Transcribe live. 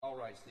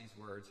writes these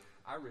words,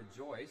 "I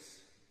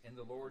rejoice in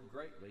the Lord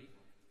greatly,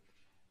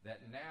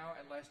 that now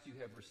at last you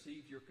have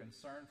received your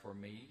concern for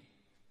me.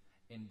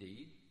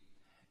 Indeed,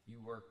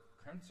 you were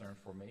concerned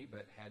for me,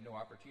 but had no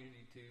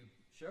opportunity to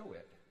show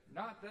it.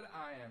 Not that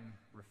I am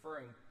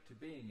referring to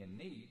being in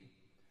need,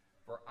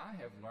 for I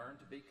have learned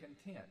to be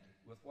content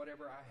with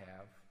whatever I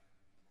have.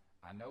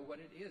 I know what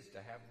it is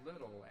to have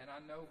little, and I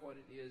know what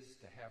it is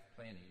to have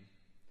plenty.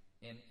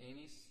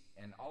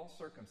 In all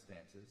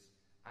circumstances,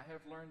 I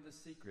have learned the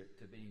secret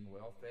to being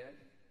well fed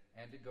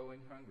and to going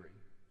hungry,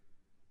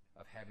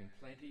 of having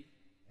plenty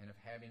and of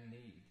having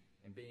need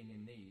and being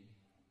in need.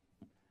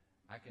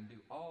 I can do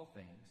all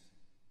things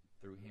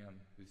through him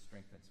who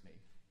strengthens me."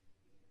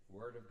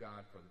 Word of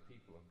God for the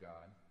people of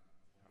God.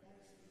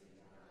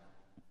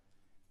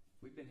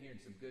 We've been hearing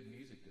some good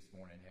music this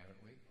morning,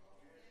 haven't we?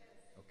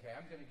 Okay,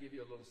 I'm going to give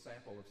you a little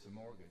sample of some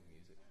more good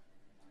music.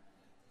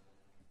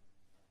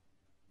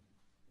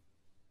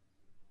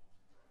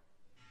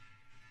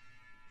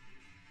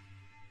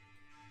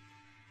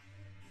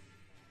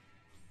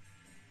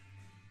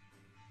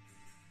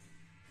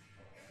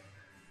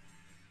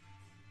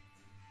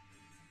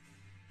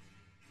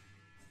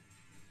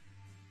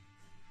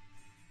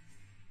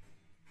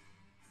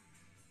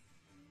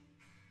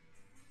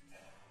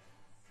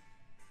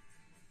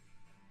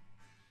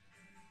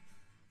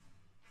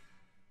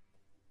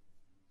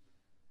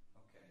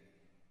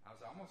 I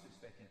was almost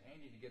expecting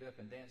Andy to get up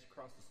and dance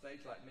across the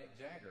stage like Mick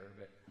Jagger,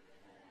 but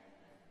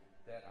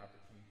that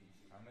opportunity's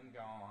come and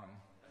gone.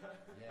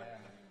 Yeah.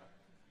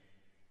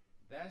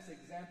 That's an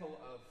example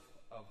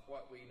of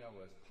what we know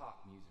as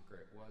pop music,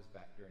 or it was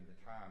back during the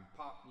time.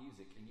 Pop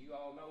music, and you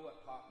all know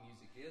what pop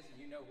music is, and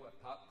you know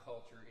what pop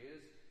culture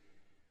is.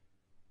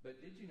 But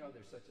did you know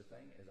there's such a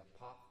thing as a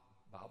pop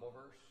Bible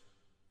verse?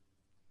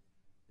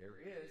 There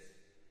is.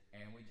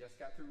 And we just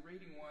got through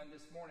reading one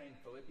this morning.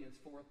 Philippians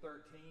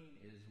 4:13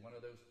 is one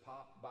of those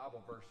pop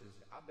Bible verses.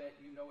 I bet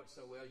you know it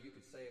so well you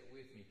could say it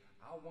with me.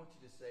 I want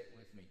you to say it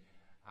with me.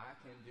 I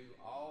can do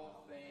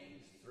all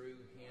things through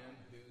him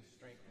who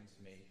strengthens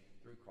me,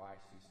 through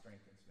Christ who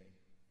strengthens me.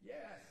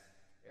 Yes,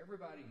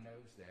 everybody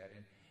knows that.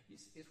 And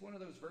it's one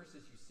of those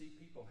verses you see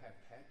people have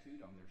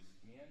tattooed on their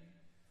skin,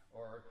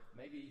 or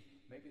maybe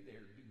they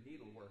do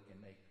needlework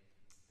and they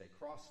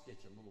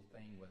cross-stitch a little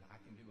thing with "I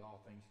can do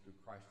all things through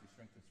Christ who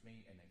strengthens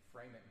me," and they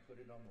frame it and put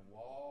it on the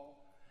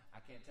wall. I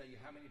can't tell you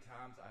how many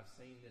times I've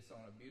seen this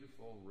on a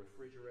beautiful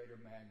refrigerator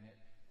magnet,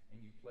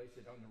 and you place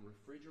it on the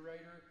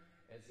refrigerator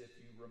as if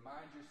you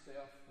remind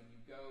yourself when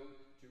you go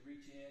to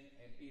reach in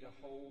and eat a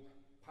whole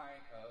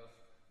pint of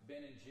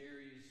Ben &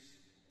 Jerry's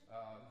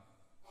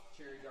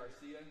Cherry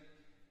Garcia.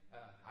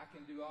 I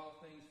can do all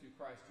things through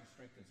Christ who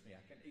strengthens me.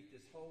 I can eat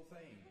this whole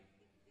thing.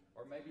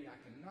 Or maybe I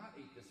cannot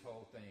eat this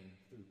whole thing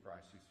through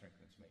Christ who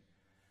strengthens me.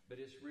 But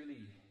it's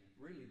really,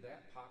 really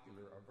that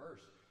popular a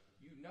verse.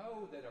 You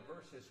know that a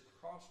verse has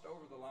crossed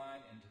over the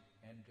line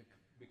and to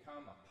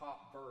become a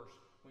pop verse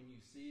when you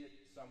see it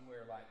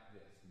somewhere like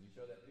this. Can you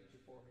show that picture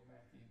for me,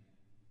 Matthew?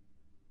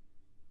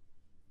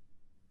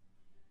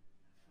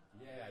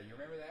 Yeah, you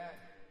remember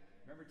that?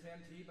 Remember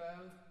Tim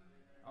Tebow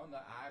on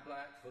the eye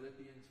black,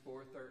 Philippians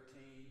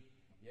 4:13?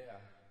 Yeah,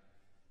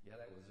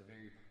 that was a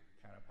very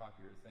kind of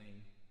popular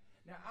thing.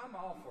 Now, I'm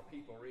all for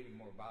people reading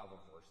more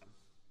Bible verses.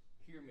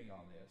 Hear me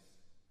on this.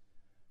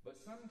 But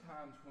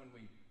sometimes when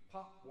we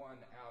pop one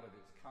out of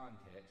its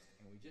context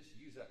and we just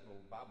use that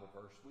little Bible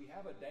verse, we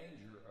have a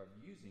danger of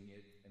using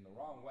it in the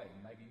wrong way,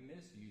 maybe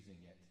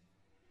misusing it.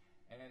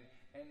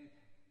 And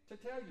to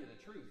tell you the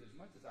truth, as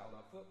much as I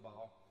love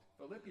football,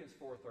 Philippians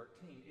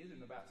 4:13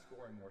 isn't about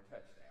scoring more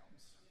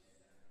touchdowns.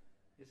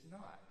 It's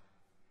not.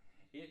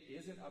 It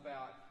isn't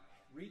about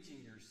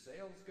reaching your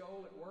sales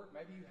goal at work.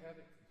 Maybe you have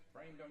it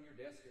framed on your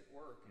desk at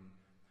work, and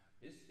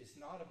it's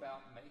not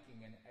about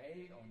making an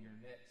A on your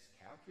next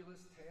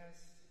calculus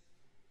test.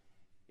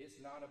 It's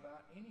not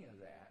about any of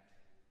that.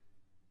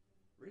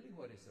 Really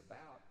what it's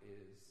about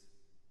is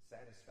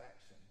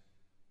satisfaction.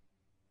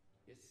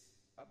 It's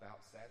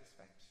about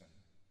satisfaction.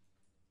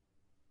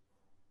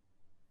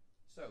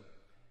 So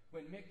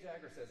when Mick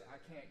Jagger says, "I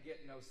can't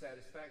get no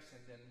satisfaction,"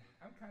 then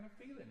I'm kind of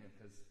feeling him,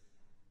 because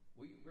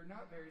we're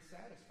not very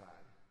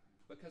satisfied,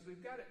 because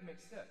we've got it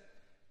mixed up.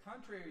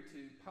 Contrary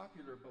to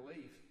popular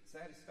belief,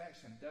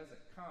 satisfaction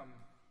doesn't come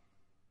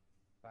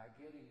by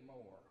getting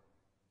more.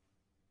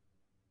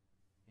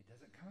 It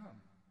doesn't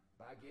come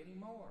by getting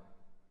more.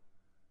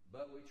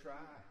 But we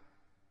try,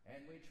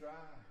 and we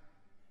try,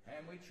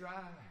 and we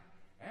try,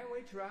 and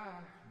we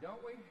try,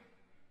 don't we?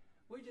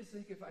 We just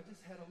think if I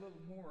just had a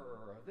little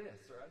more of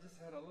this, or I just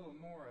had a little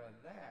more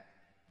of that,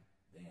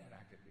 then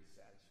I could be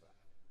satisfied.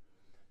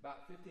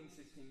 About 15,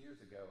 16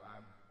 years ago,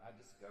 I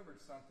discovered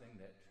something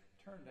that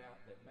turned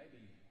out that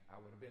maybe I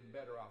would have been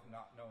better off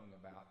not knowing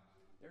about.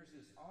 There's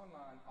this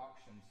online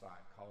auction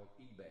site called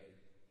eBay.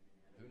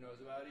 Who knows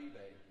about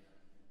eBay?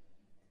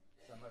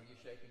 Some of you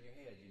shaking your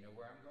head. You know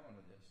where I'm going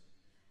with this.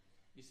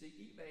 You see,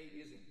 eBay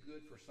isn't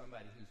good for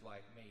somebody who's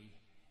like me,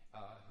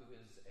 who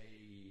is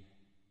a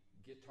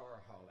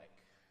guitar-holic.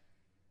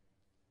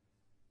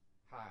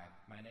 "Hi,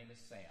 my name is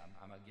Sam.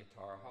 I'm a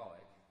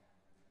guitaraholic."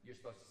 You're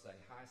supposed to say,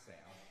 "Hi,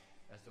 Sam."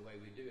 That's the way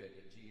we do it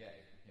at GA,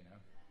 you know.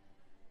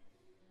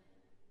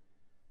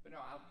 But no,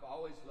 I've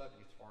always loved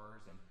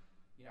guitars, and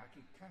you know, I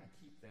can kind of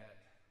keep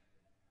that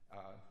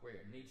where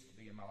it needs to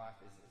be in my life,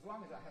 as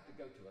long as I have to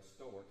go to a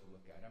store to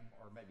look at them,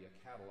 or maybe a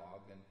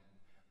catalog.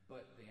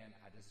 But then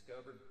I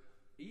discovered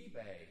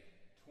eBay,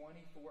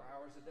 24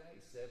 hours a day,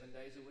 7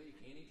 days a week,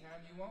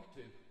 anytime you want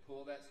to,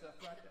 pull that stuff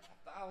right there.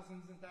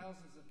 Thousands and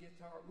thousands of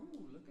guitar.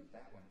 Ooh, look at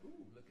that one.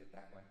 Ooh, look at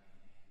that one.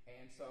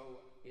 And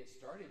so it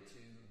started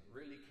to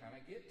really kind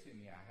of get to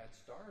me. I had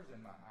stars in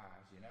my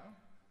eyes, you know.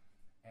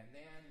 And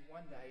then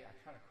one day I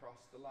kind of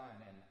crossed the line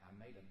and I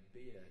made a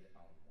bid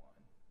on one.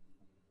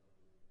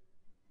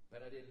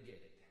 But I didn't get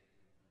it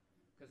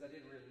because I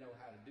didn't really know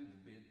how to do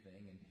the bid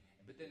thing.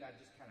 But then I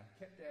just kind of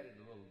kept at it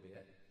a little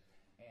bit,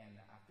 and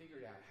I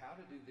figured out how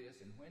to do this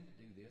and when to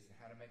do this and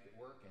how to make it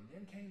work. And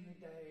then came the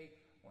day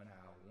when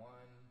I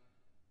won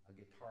a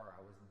guitar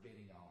I was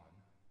bidding on.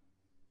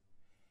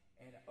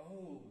 And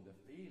oh, the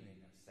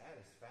feeling of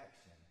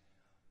satisfaction.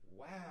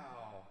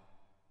 Wow.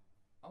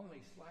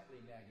 Only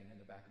slightly nagging in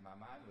the back of my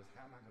mind was,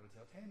 how am I going to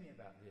tell Tammy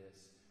about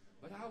this?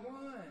 But I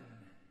won.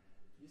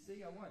 You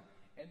see, I won.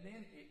 And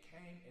then it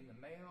came in the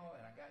mail,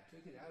 and I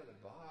took it out of the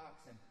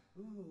box, and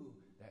ooh,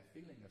 that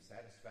feeling of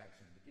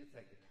satisfaction to get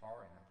that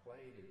guitar and I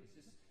played. It was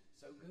just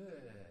so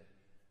good.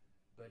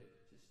 But it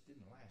just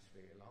didn't last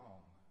very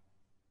long.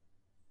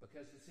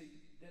 Because, you see,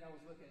 then I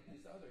was looking at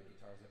these other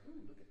guitars, like,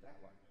 ooh, look at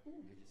that one. Ooh,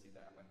 did you see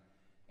that one?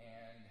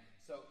 And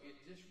so it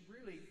just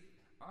really,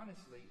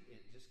 honestly,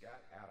 it just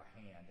got out of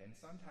hand. And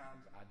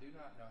sometimes I do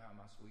not know how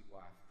my sweet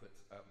wife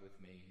puts up with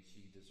me.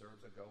 She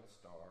deserves a gold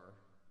star.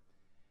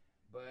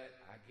 But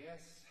I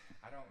guess,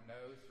 I don't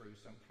know, through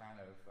some kind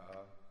of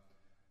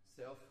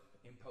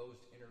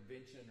self-imposed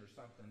intervention or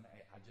something,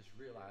 I just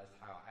realized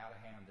how out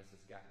of hand this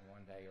has gotten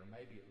one day. Or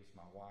maybe it was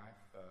my wife,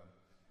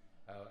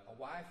 a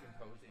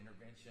wife-imposed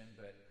intervention.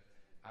 But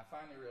I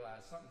finally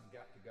realized something's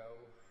got to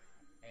go.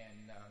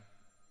 And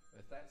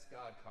if that's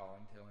God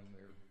calling, tell him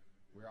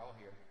we're all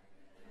here.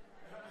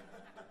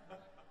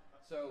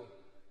 So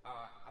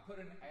I put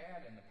an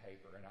ad in the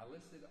paper, and I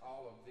listed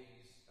all of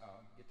these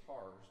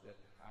guitars that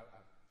I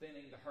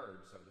thinning the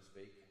herd, so to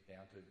speak,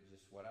 down to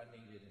just what I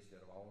needed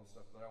instead of all the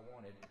stuff that I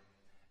wanted.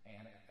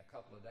 And a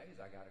couple of days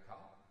I got a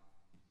call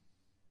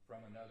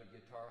from another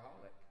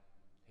guitaraholic.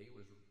 He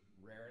was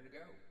raring to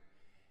go.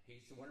 He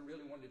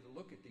really wanted to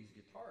look at these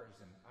guitars,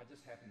 and I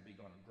just happened to be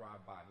going to drive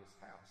by his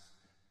house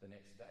the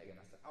next day, and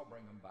I said, I'll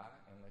bring them by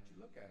and let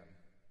you look at them.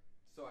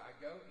 So I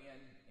go in,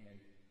 and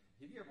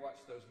have you ever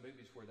watched those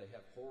movies where they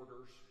have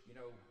hoarders, you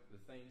know,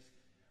 the things?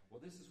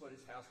 Well, this is what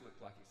his house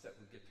looked like, except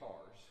with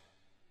guitars.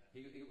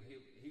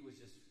 He was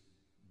just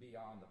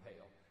beyond the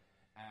pale.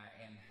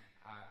 And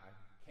I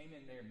came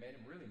in there and met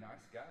him, really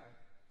nice guy.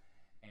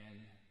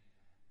 And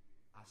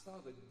I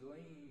saw the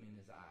gleam in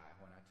his eye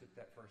when I took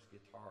that first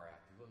guitar out,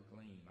 the little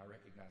gleam. I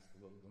recognized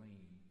the little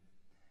gleam.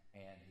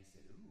 And he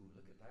said, ooh,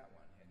 look at that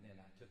one. And then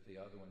I took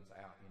the other ones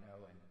out, you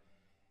know,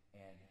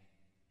 and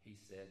he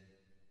said,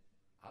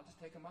 I'll just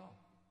take them all.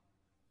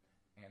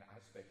 And I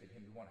expected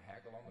him to want to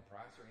haggle on the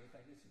price or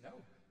anything. He said, no,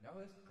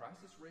 this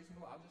price is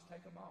reasonable. I'll just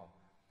take them all.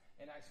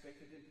 And I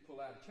expected him to pull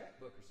out a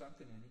checkbook or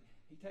something, and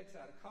he takes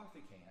out a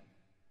coffee can,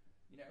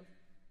 you know,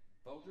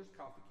 Folgers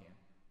coffee can,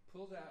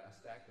 pulls out a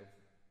stack of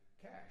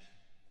cash,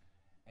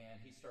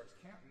 and he starts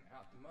counting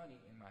out the money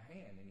in my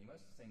hand, and he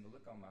must have seen the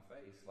look on my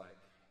face, like,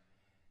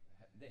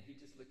 then he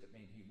just looked at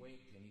me and he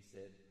winked and he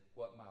said,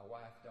 what my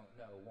wife don't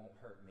know won't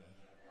hurt me.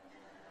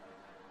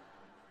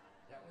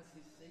 That was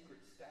his secret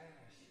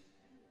stash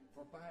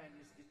for buying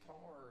his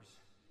guitars.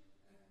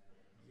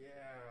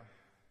 Yeah.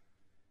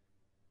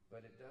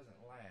 But it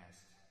doesn't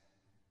last.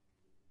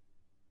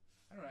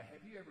 I don't know,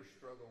 have you ever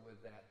struggled with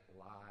that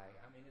lie?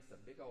 I mean, it's a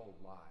big old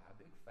lie, a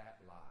big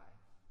fat lie,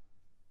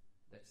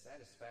 that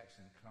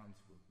satisfaction comes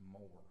with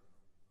more.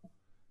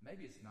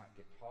 Maybe it's not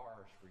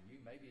guitars for you.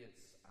 Maybe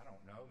it's, I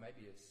don't know,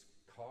 maybe it's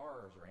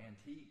cars or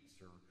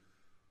antiques or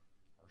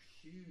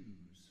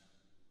shoes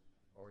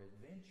or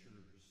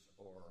adventures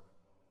or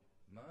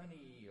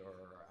money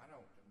or,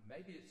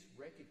 maybe it's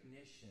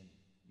recognition,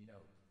 you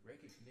know,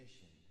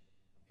 recognition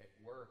at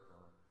work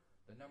or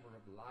the number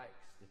of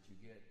likes that you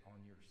get on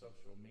your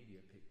social media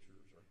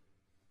pictures, or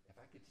if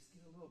I could just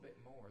get a little bit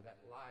more,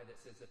 that lie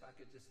that says if I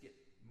could just get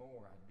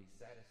more, I'd be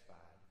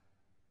satisfied.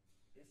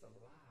 It's a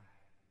lie.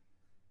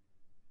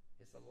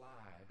 It's a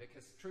lie,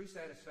 because true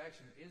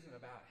satisfaction isn't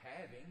about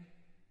having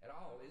at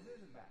all. It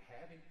isn't about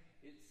having.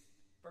 It's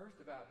first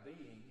about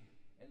being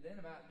and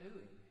then about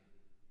doing.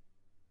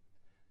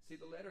 See,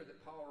 the letter that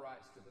Paul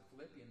writes to the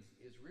Philippians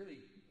is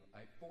really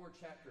a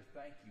 4-chapter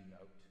thank you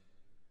note.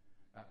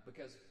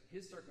 Because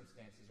his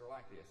circumstances are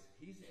like this.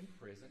 He's in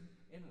prison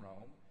in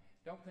Rome.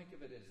 Don't think of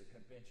it as a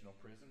conventional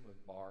prison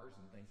with bars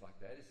and things like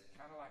that. It's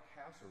kind of like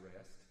house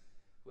arrest,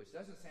 which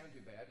doesn't sound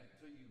too bad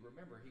until you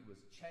remember he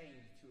was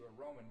chained to a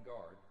Roman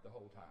guard the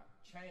whole time.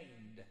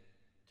 Chained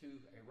to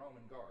a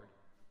Roman guard.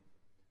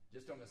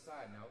 Just on a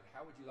side note,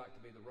 how would you like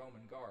to be the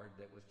Roman guard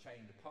that was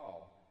chained to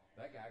Paul?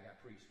 That guy got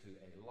preached to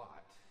a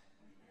lot.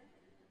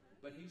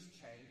 But he's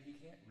chained. He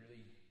can't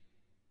really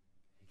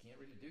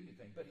do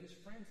anything. But his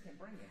friends can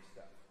bring him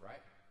stuff, right?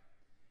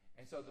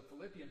 And so the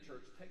Philippian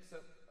church takes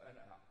up a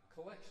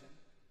collection,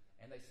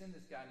 and they send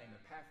this guy named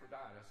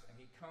Epaphroditus, and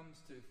he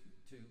comes to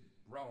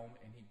Rome,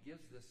 and he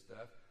gives this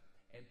stuff,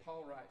 and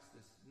Paul writes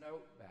this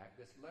note back,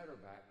 this letter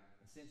back,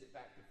 and sends it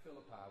back to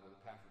Philippi with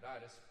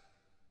Epaphroditus.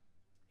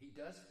 He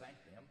does thank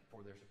them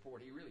for their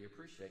support. He really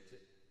appreciates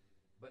it,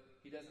 but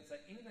he doesn't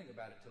say anything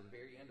about it till the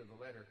very end of the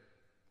letter.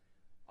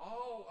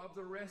 All of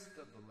the rest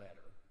of the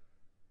letter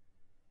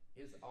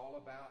is all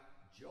about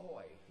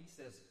joy. He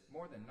says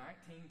more than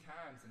 19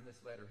 times in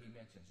this letter he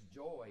mentions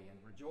joy and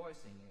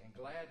rejoicing and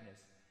gladness.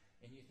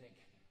 And you think,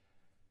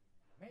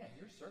 man,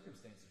 your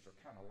circumstances are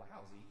kind of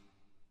lousy.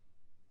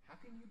 How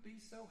can you be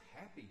so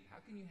happy?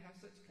 How can you have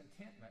such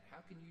contentment?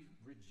 How can you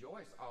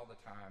rejoice all the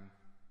time?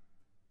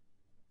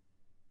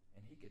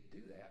 And he could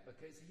do that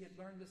because he had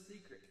learned the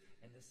secret.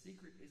 And the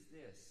secret is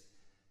this.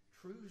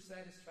 True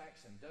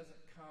satisfaction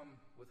doesn't come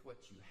with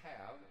what you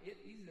have. It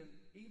isn't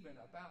even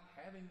about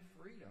having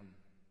freedom.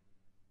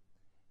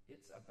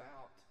 It's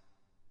about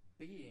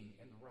being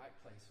in the right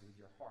place with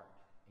your heart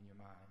and your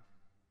mind.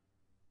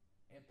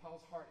 And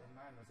Paul's heart and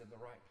mind was in the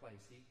right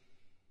place. He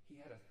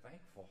had a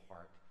thankful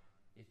heart.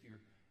 If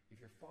you're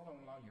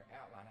following along your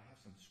outline, I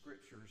have some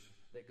scriptures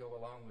that go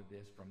along with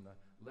this from the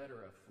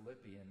letter of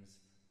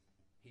Philippians.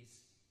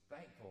 He's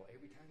thankful.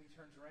 Every time he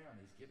turns around,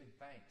 he's giving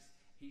thanks.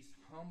 He's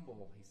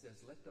humble. He says,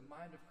 let the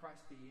mind of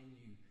Christ be in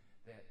you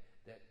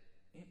that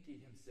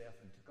emptied himself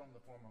and took on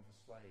the form of a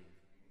slave.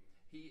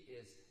 He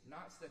is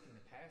not stuck in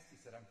the past. He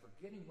said, I'm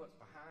forgetting what's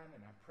behind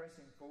and I'm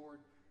pressing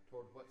forward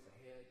toward what's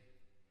ahead.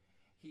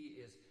 He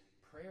is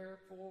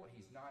prayerful.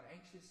 He's not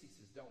anxious. He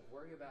says, don't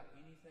worry about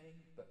anything,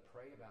 but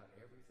pray about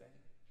everything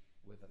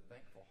with a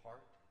thankful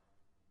heart.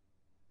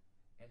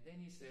 And then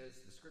he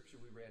says, the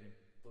scripture we read in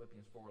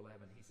Philippians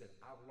 4:11, he said,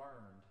 I've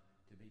learned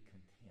to be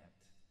content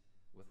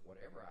with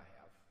whatever I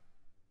have.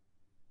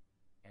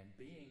 And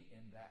being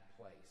in that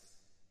place,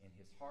 in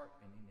his heart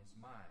and in his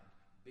mind,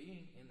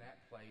 being in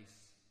that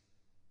place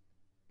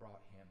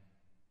brought him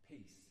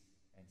peace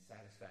and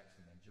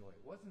satisfaction and joy.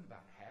 It wasn't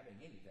about having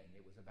anything.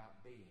 It was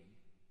about being.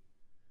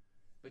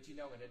 But you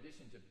know, in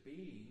addition to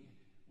being,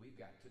 we've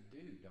got to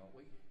do, don't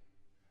we?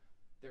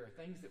 There are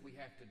things that we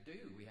have to do.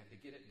 We have to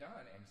get it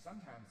done. And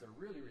sometimes they're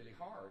really, really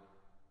hard.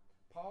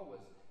 Paul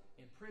was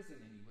in prison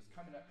and he was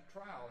coming up to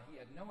trial. And he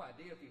had no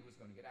idea if he was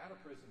going to get out of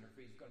prison or if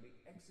he was going to be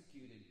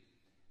executed.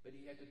 But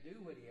he had to do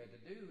what he had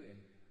to do. And,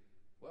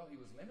 well, he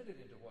was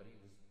limited into what he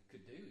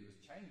could do. He was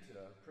chained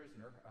to a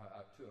prisoner,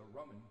 to a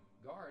Roman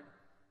guard.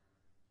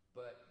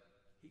 But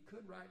he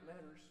could write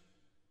letters,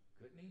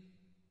 couldn't he?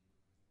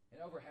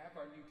 And over half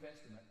our New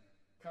Testament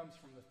comes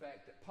from the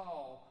fact that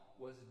Paul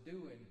was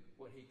doing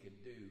what he could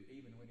do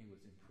even when he was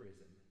in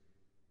prison.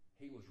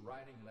 He was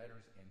writing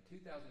letters, and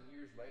 2,000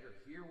 years later,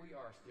 here we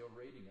are still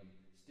reading them,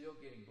 still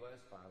getting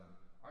blessed by them.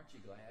 Aren't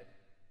you glad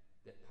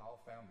that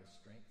Paul found the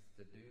strength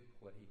to do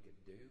what he could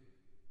do?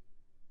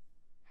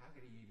 How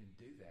could he even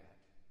do that?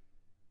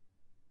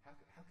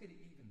 How could he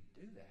even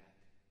do that?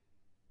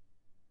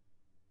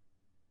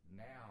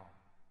 Now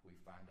we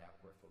find out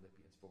where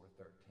Philippians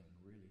 4:13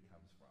 really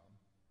comes from.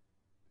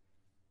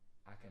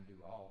 I can do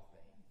all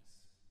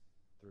things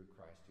through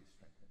Christ who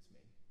strengthens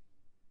me.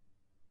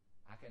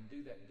 I can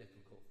do that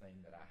difficult thing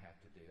that I have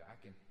to do. I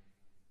can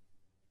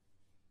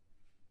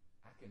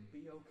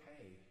be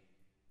okay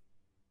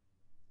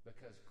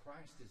because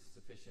Christ is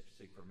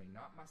sufficiency for me,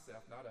 not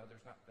myself, not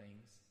others, not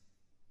things.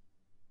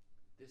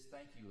 This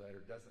thank you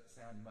letter doesn't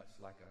sound much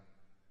like a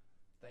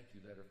thank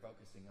you letter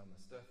focusing on the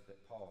stuff that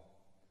Paul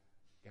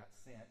got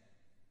sent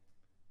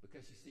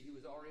because, you see, he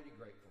was already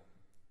grateful.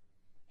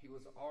 He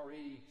was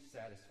already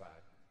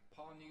satisfied.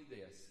 Paul knew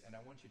this, and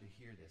I want you to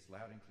hear this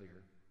loud and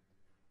clear.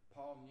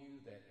 Paul knew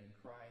that in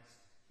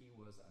Christ he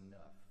was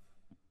enough.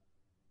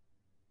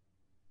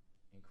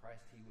 In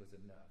Christ he was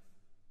enough.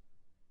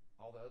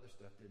 All the other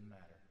stuff didn't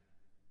matter.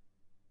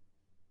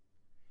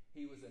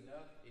 He was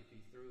enough if he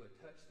threw a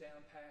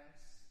touchdown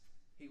pass.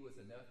 He was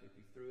enough if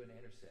he threw an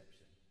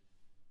interception.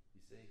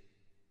 You see?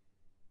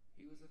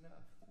 He was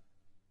enough.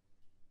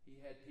 He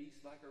had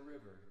peace like a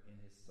river in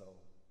his soul.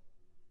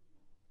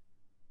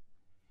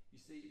 You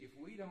see, if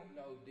we don't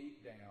know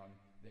deep down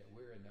that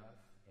we're enough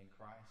in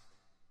Christ,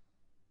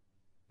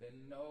 then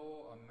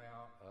no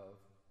amount of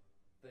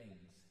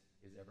things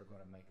is ever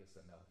going to make us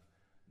enough.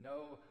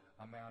 No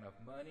amount of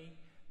money,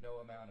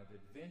 no amount of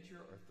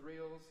adventure or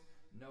thrills,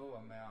 no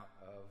amount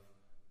of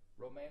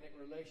romantic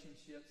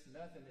relationships,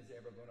 nothing is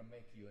ever going to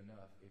make you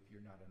enough if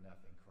you're not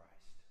enough in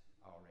Christ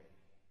already.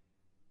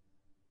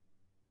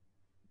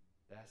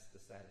 That's the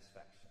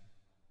satisfaction.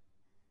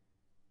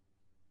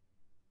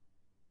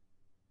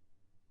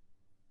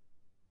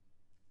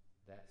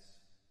 That's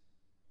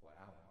what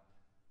I want.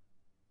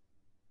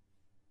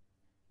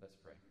 Let's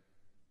pray.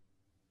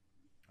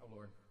 Oh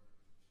Lord,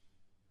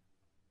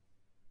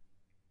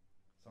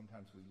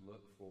 sometimes we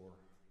look for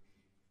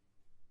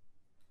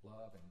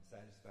love and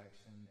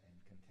satisfaction and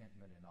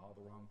contentment in all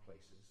the wrong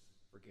places.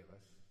 Forgive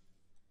us.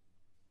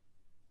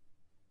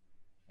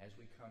 As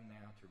we come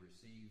now to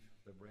receive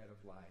the bread of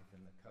life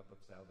and the cup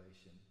of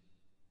salvation,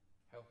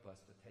 help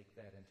us to take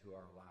that into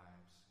our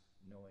lives,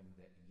 knowing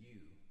that you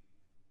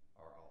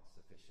are all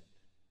sufficient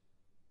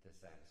to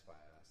satisfy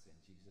us. In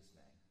Jesus'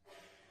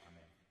 name.